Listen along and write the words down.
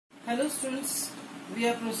Hello students, we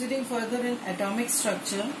are proceeding further in atomic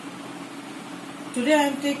structure. Today I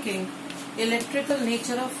am taking electrical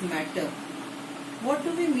nature of matter. What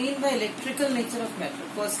do we mean by electrical nature of matter?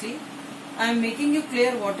 Firstly, I am making you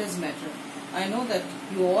clear what is matter. I know that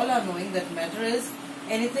you all are knowing that matter is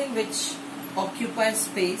anything which occupies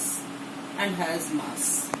space and has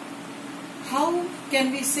mass. How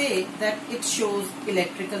can we say that it shows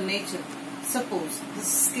electrical nature? Suppose the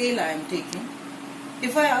scale I am taking.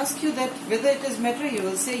 If I ask you that whether it is matter, you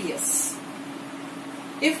will say yes.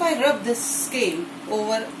 If I rub this scale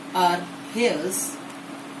over our hairs,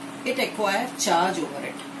 it acquires charge over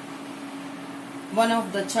it. One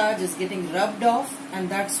of the charge is getting rubbed off and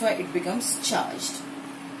that's why it becomes charged.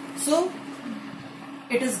 So,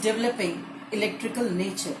 it is developing electrical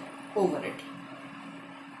nature over it.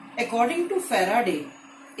 According to Faraday,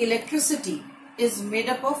 electricity is made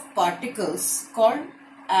up of particles called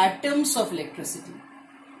atoms of electricity.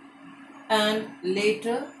 And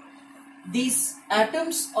later, these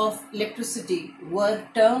atoms of electricity were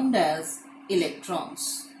termed as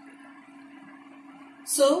electrons.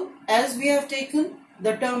 So, as we have taken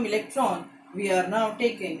the term electron, we are now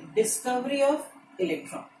taking discovery of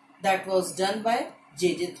electron. That was done by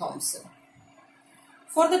J.J. Thomson.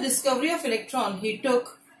 For the discovery of electron, he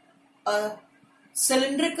took a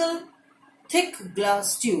cylindrical thick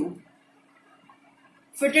glass tube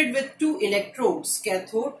fitted with two electrodes,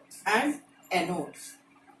 cathode and anode.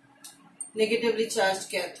 Negatively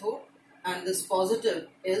charged cathode and this positive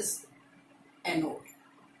is anode.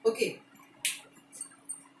 Okay.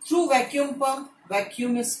 Through vacuum pump,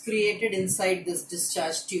 vacuum is created inside this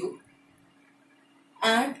discharge tube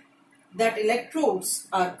and that electrodes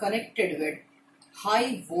are connected with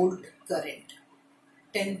high volt current,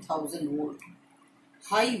 10,000 volt.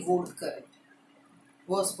 High volt current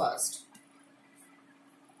was passed.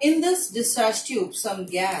 In this discharge tube, some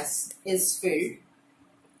gas is filled,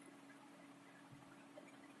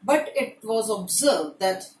 but it was observed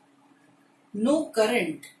that no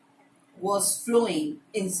current was flowing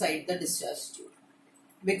inside the discharge tube.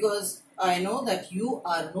 Because I know that you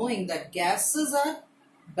are knowing that gases are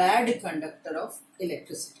bad conductor of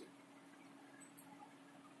electricity.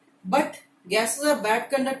 But gases are bad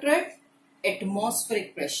conductor at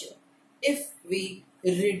atmospheric pressure. If we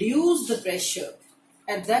reduce the pressure,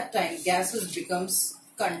 at that time gases becomes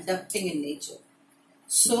conducting in nature.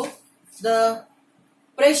 So the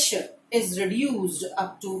pressure is reduced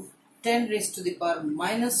up to 10 raised to the power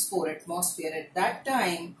minus 4 atmosphere. At that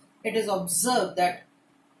time it is observed that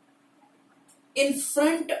in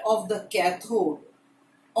front of the cathode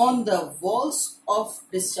on the walls of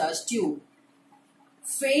discharge tube,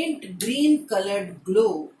 faint green colored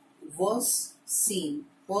glow was seen,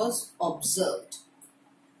 was observed.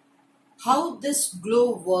 How this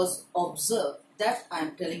glow was observed, that I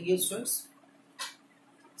am telling you students.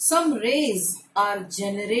 Some rays are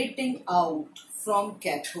generating out from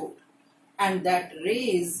cathode and that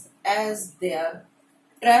rays, as they are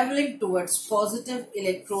traveling towards positive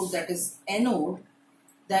electrode, that is anode,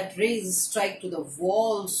 that rays strike to the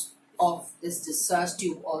walls of this discharge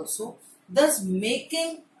tube also, thus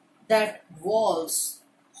making that walls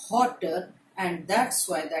hotter, and that's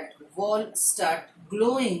why that wall start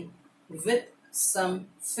glowing with some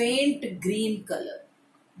faint green color.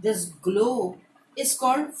 This glow is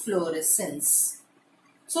called fluorescence.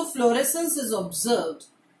 So fluorescence is observed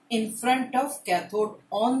in front of cathode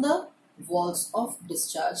on the walls of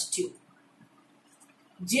discharge tube.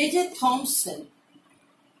 J.J. Thomson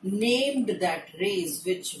named that rays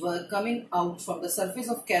which were coming out from the surface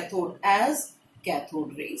of cathode as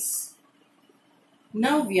cathode rays.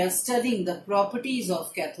 Now we are studying the properties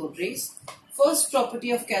of cathode rays. First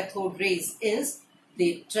property of cathode rays is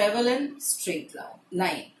they travel in straight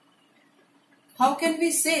line. How can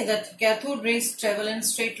we say that cathode rays travel in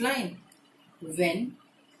straight line? When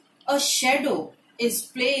a shadow is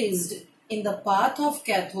placed in the path of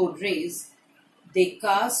cathode rays, they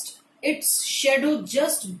cast its shadow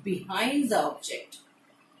just behind the object.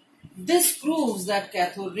 This proves that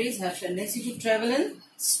cathode rays have tendency to travel in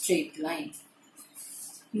straight line.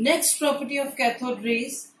 Next property of cathode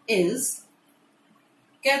rays is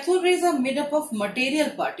cathode rays are made up of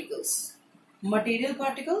material particles. Material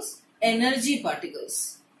particles, energy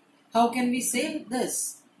particles. How can we say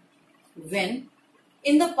this? When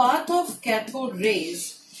in the path of cathode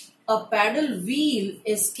rays, a paddle wheel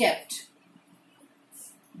is kept.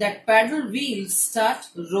 That paddle wheel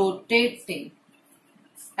starts rotating.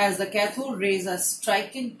 As the cathode rays are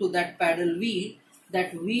striking to that paddle wheel,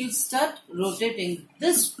 that wheel starts rotating.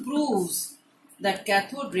 This proves that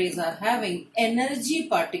cathode rays are having energy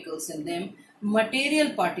particles in them, material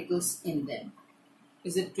particles in them.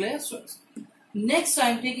 Is it clear, students? Next I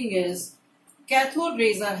am taking is cathode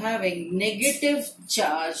rays are having negative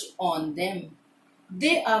charge on them.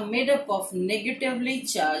 They are made up of negatively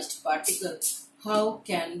charged particles. How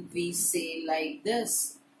can we say like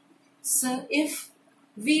this? So if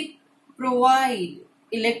we provide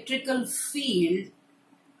electrical field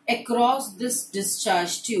across this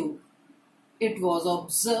discharge tube, it was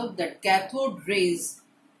observed that cathode rays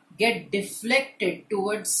get deflected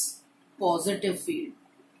towards positive field.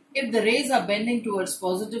 If the rays are bending towards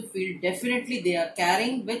positive field, definitely they are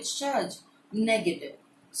carrying which charge? Negative.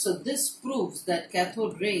 So this proves that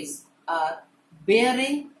cathode rays are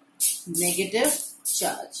bearing negative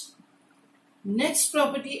charge. Next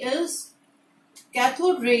property is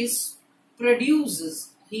cathode rays produces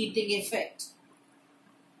heating effect.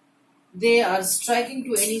 They are striking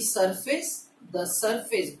to any surface, the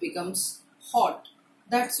surface becomes hot.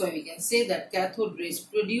 That's why we can say that cathode rays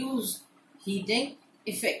produce heating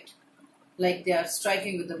effect. Like they are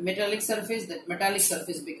striking with a metallic surface, that metallic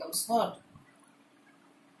surface becomes hot.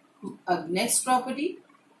 Next property,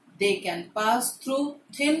 they can pass through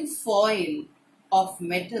thin foil of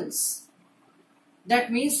metals.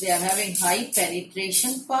 That means they are having high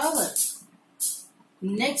penetration power.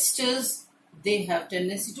 Next is they have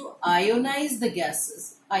tendency to ionize the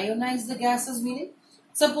gases. Ionize the gases meaning,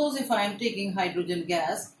 suppose if I am taking hydrogen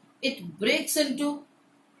gas, it breaks into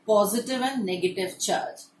positive and negative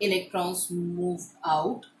charge. Electrons move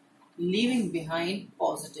out, leaving behind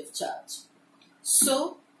positive charge.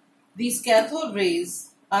 So, these cathode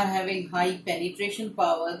rays are having high penetration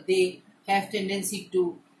power. They have tendency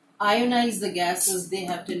to ionize the gases. They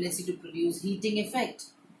have tendency to produce heating effect.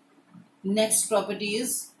 Next property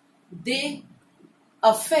is they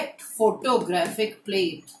affect photographic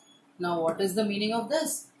plate. Now, what is the meaning of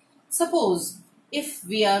this? Suppose if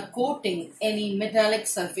we are coating any metallic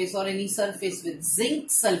surface or any surface with zinc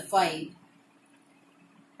sulfide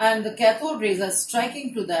and the cathode rays are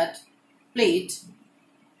striking to that plate,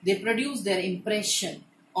 they produce their impression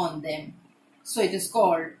on them. So it is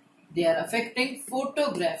called, they are affecting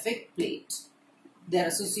photographic plate. They are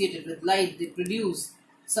associated with light, they produce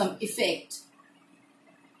some effect.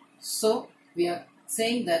 So we are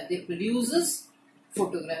saying that they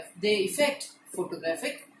affect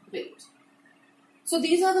photographic plate. So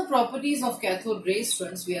these are the properties of cathode rays,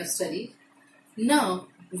 friends, we have studied. Now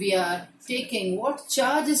we are taking what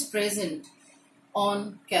charge is present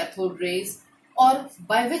on cathode rays or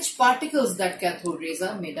by which particles that cathode rays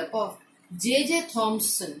are made up of. J.J.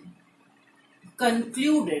 Thomson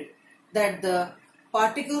concluded that the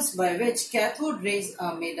particles by which cathode rays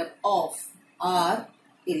are made up of are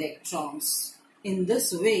electrons. In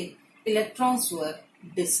this way, electrons were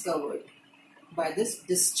discovered by this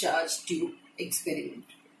discharge tube experiment.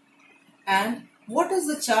 And what is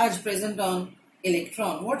the charge present on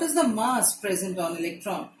electron? What is the mass present on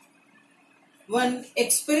electron? One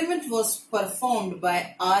experiment was performed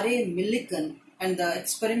by R.A. Millikan and the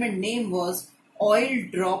experiment name was oil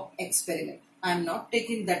drop experiment. I am not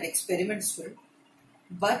taking that experiment still,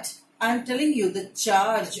 but I am telling you the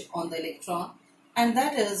charge on the electron, and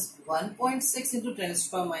that is 1.6 into 10 to the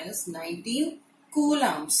power minus 19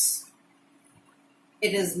 coulombs.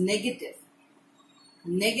 It is negative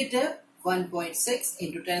 1.6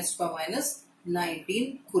 into 10 to the power minus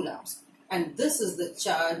 19 coulombs. And this is the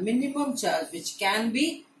charge, minimum charge which can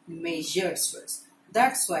be measured.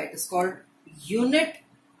 That's why it is called unit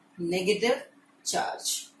negative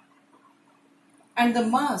charge. And the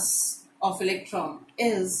mass of electron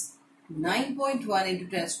is 9.1 into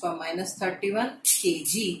 10 to the power minus 31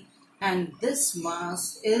 kg. And this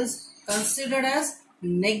mass is considered as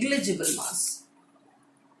negligible mass.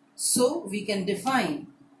 So we can define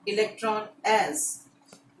electron as,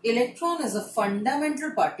 electron is a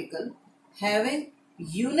fundamental particle having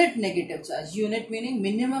unit negative charge, unit meaning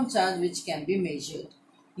minimum charge which can be measured,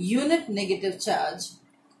 unit negative charge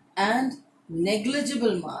and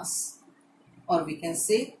negligible mass, or we can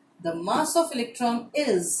say the mass of electron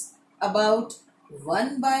is about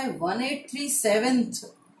 1/183/7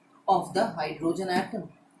 of the hydrogen atom.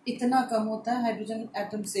 Itna kam hota hai hydrogen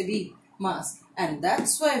atom se bhi mass, and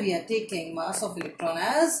that's why we are taking mass of electron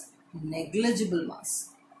as negligible mass.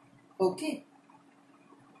 Okay.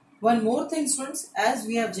 One more thing, students, as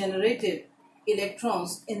we have generated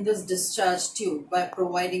electrons in this discharge tube by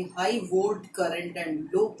providing high volt current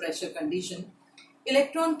and low pressure condition,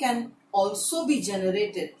 electron can also be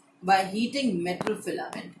generated by heating metal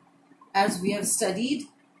filament. As we have studied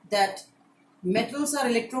that metals are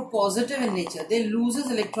electropositive in nature, they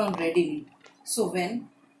loses electron readily. So when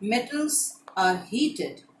metals are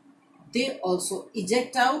heated, they also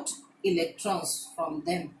eject out electrons from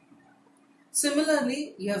them.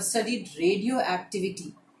 Similarly, you have studied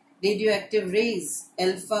radioactivity, radioactive rays,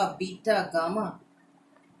 alpha, beta, gamma.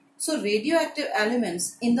 So radioactive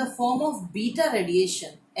elements in the form of beta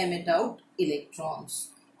radiation emit out electrons.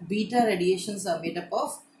 Beta radiations are made up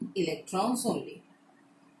of electrons only.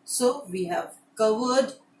 So we have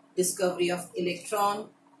covered discovery of electron,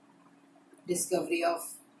 discovery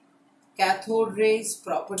of cathode rays,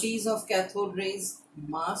 properties of cathode rays,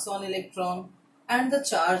 mass on electron and the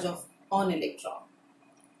charge of on electron.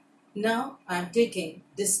 Now I am taking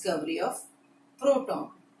discovery of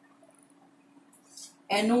proton.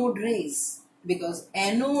 Anode rays, because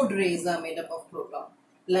anode rays are made up of proton.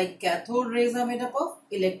 Like cathode rays are made up of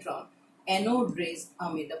electron, anode rays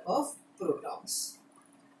are made up of protons.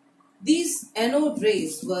 These anode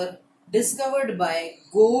rays were discovered by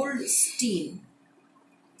Goldstein.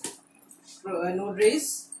 Anode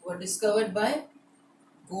rays were discovered by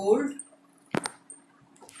Goldstein.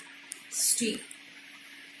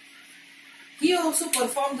 He also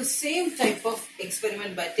performed the same type of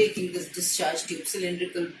experiment by taking this discharge tube,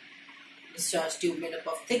 cylindrical discharge tube made up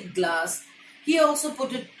of thick glass. He also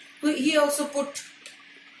put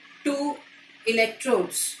two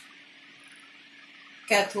electrodes,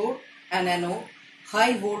 cathode and anode.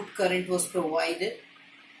 High volt current was provided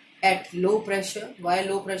at low pressure. Why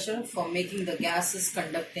low pressure? For making the gases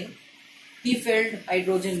conducting. He filled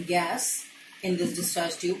hydrogen gas in this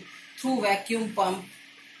discharge tube through vacuum pump.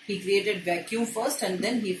 He created vacuum first and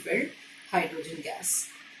then he filled hydrogen gas.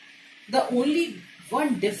 The only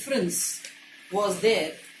one difference was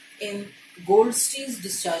there in Goldstein's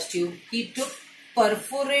discharge tube. He took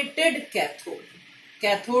perforated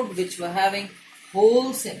cathode which were having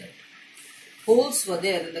holes in it. Holes were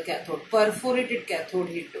there in the cathode. Perforated cathode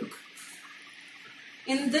he took.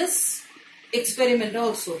 In this experiment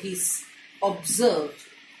also he observed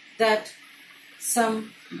that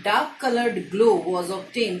some dark colored glow was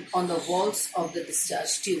obtained on the walls of the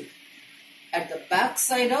discharge tube at the back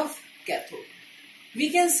side of cathode. We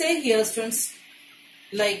can say here, students,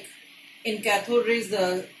 like in cathode rays,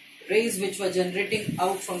 the rays which were generating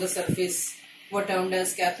out from the surface were termed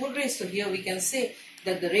as cathode rays. So here we can say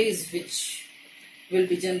that the rays which will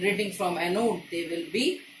be generating from anode, they will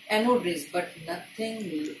be anode rays, but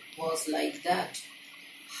nothing was like that.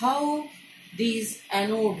 How these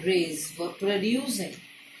anode rays were producing?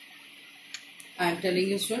 I am telling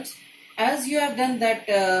you, students, as you have done that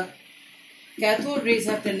cathode rays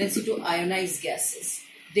have tendency to ionize gases.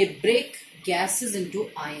 They break gases into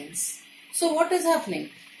ions. So what is happening?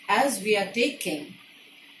 As we are taking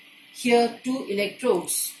here two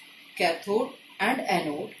electrodes, cathode and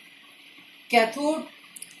anode, cathode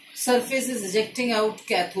surface is ejecting out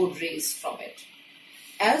cathode rays from it.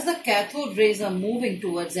 As the cathode rays are moving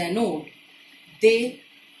towards anode, they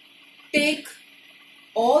take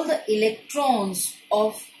all the electrons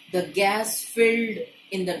of the gas filled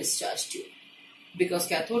in the discharge tube, because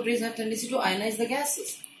cathode rays have tendency to ionize the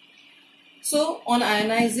gases. So on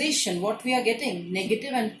ionization, what we are getting?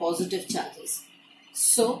 Negative and positive charges.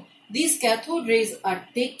 So these cathode rays are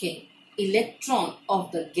taking electron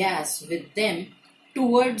of the gas with them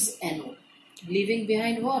towards anode, leaving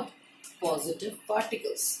behind what? Positive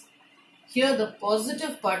particles. Here the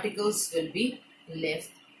positive particles will be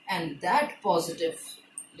left, and that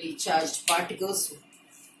positively charged particles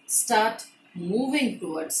start moving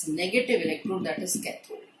towards negative electrode, that is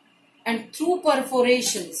cathode. And through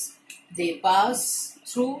perforations, they pass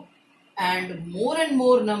through, and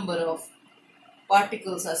more number of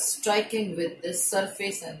particles are striking with this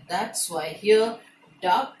surface, and that's why here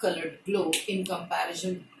dark colored glow in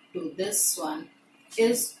comparison to this one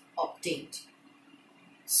is obtained.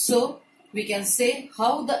 So we can say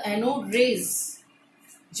how the anode rays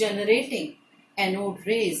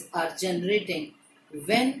are generating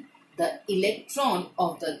when the electron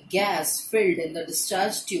of the gas filled in the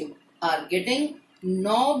discharge tube are getting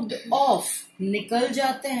knocked off, निकल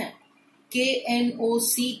जाते हैं,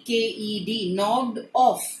 knocked, knocked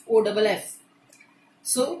off, OFF.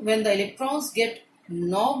 So when the electrons get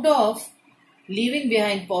knocked off, leaving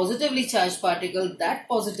behind positively charged particle, that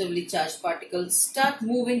positively charged particles start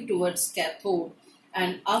moving towards cathode,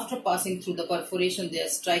 and after passing through the perforation, they are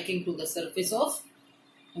striking to the surface of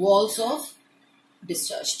walls of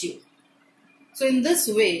discharge tube. So in this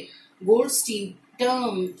way, Goldstein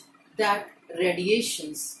termed that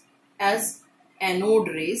radiations as anode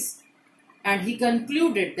rays, and he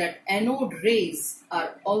concluded that anode rays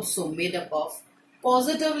are also made up of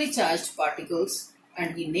positively charged particles,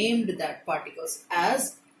 and he named that particles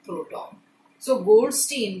as proton. So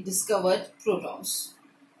Goldstein discovered protons.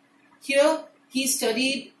 Here he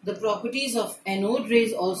studied the properties of anode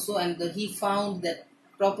rays also, and he found that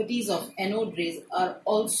properties of anode rays are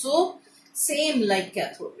also same like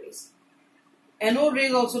cathode rays. Anode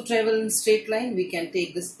rays also travel in straight line. We can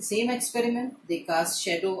take this same experiment. They cast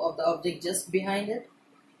shadow of the object just behind it.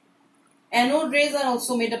 Anode rays are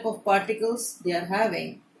also made up of particles. They are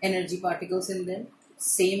having energy particles in them.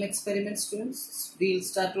 Same experiment, students. We'll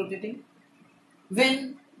start rotating.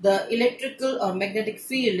 When the electrical or magnetic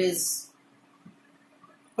field is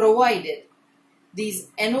provided, these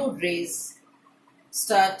anode rays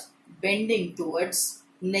start bending towards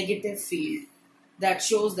negative field. That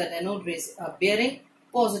shows that anode rays are bearing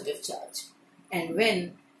positive charge. And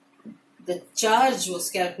when the charge was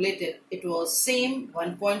calculated, it was same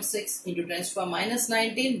 1.6 into 10 to the power minus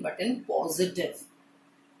 19, but in positive.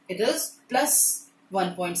 It is plus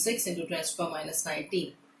 1.6 into 10 to the power minus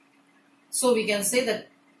 19. So we can say that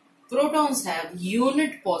protons have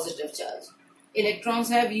unit positive charge. Electrons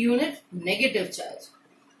have unit negative charge.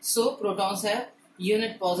 So protons have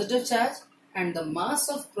unit positive charge and the mass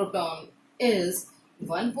of proton is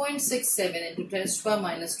 1.67 into 10 to the power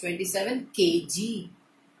minus 27 kg.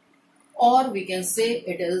 Or we can say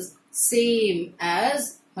it is same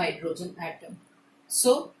as hydrogen atom.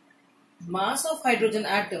 So mass of hydrogen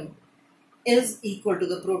atom is equal to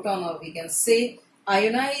the proton, or we can say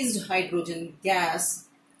ionized hydrogen gas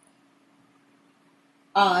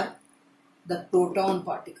are the proton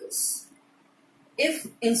particles. If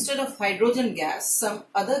instead of hydrogen gas some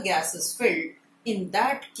other gas is filled, in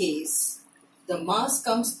that case the mass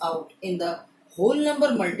comes out in the whole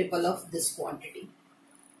number multiple of this quantity.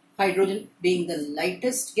 Hydrogen being the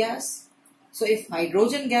lightest gas. So if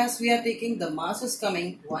hydrogen gas we are taking, the mass is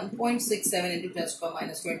coming 1.67 into 10 to the power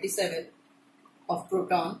minus 27 of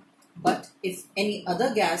proton. But if any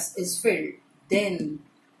other gas is filled, then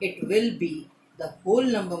it will be the whole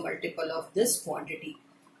number multiple of this quantity.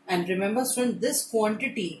 And remember students, this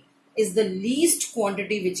quantity is the least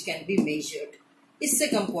quantity which can be measured. इससे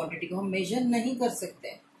कम quantity को हम measure नहीं कर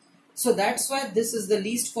सकते. So that's why this is the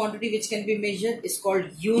least quantity which can be measured, is called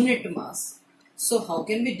unit mass. So how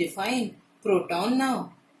can we define proton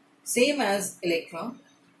now? Same as electron.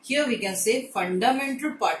 Here we can say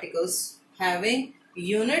fundamental particles having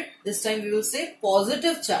unit, this time we will say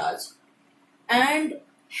positive charge, and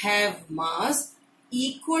have mass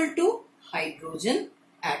equal to hydrogen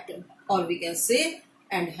atom, or we can say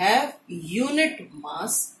and have unit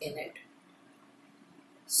mass in it.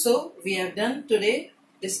 So we have done today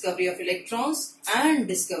discovery of electrons and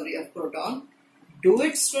discovery of proton. Do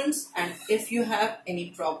it students, and if you have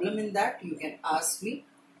any problem in that you can ask me.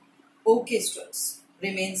 Okay students,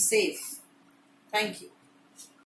 remain safe. Thank you.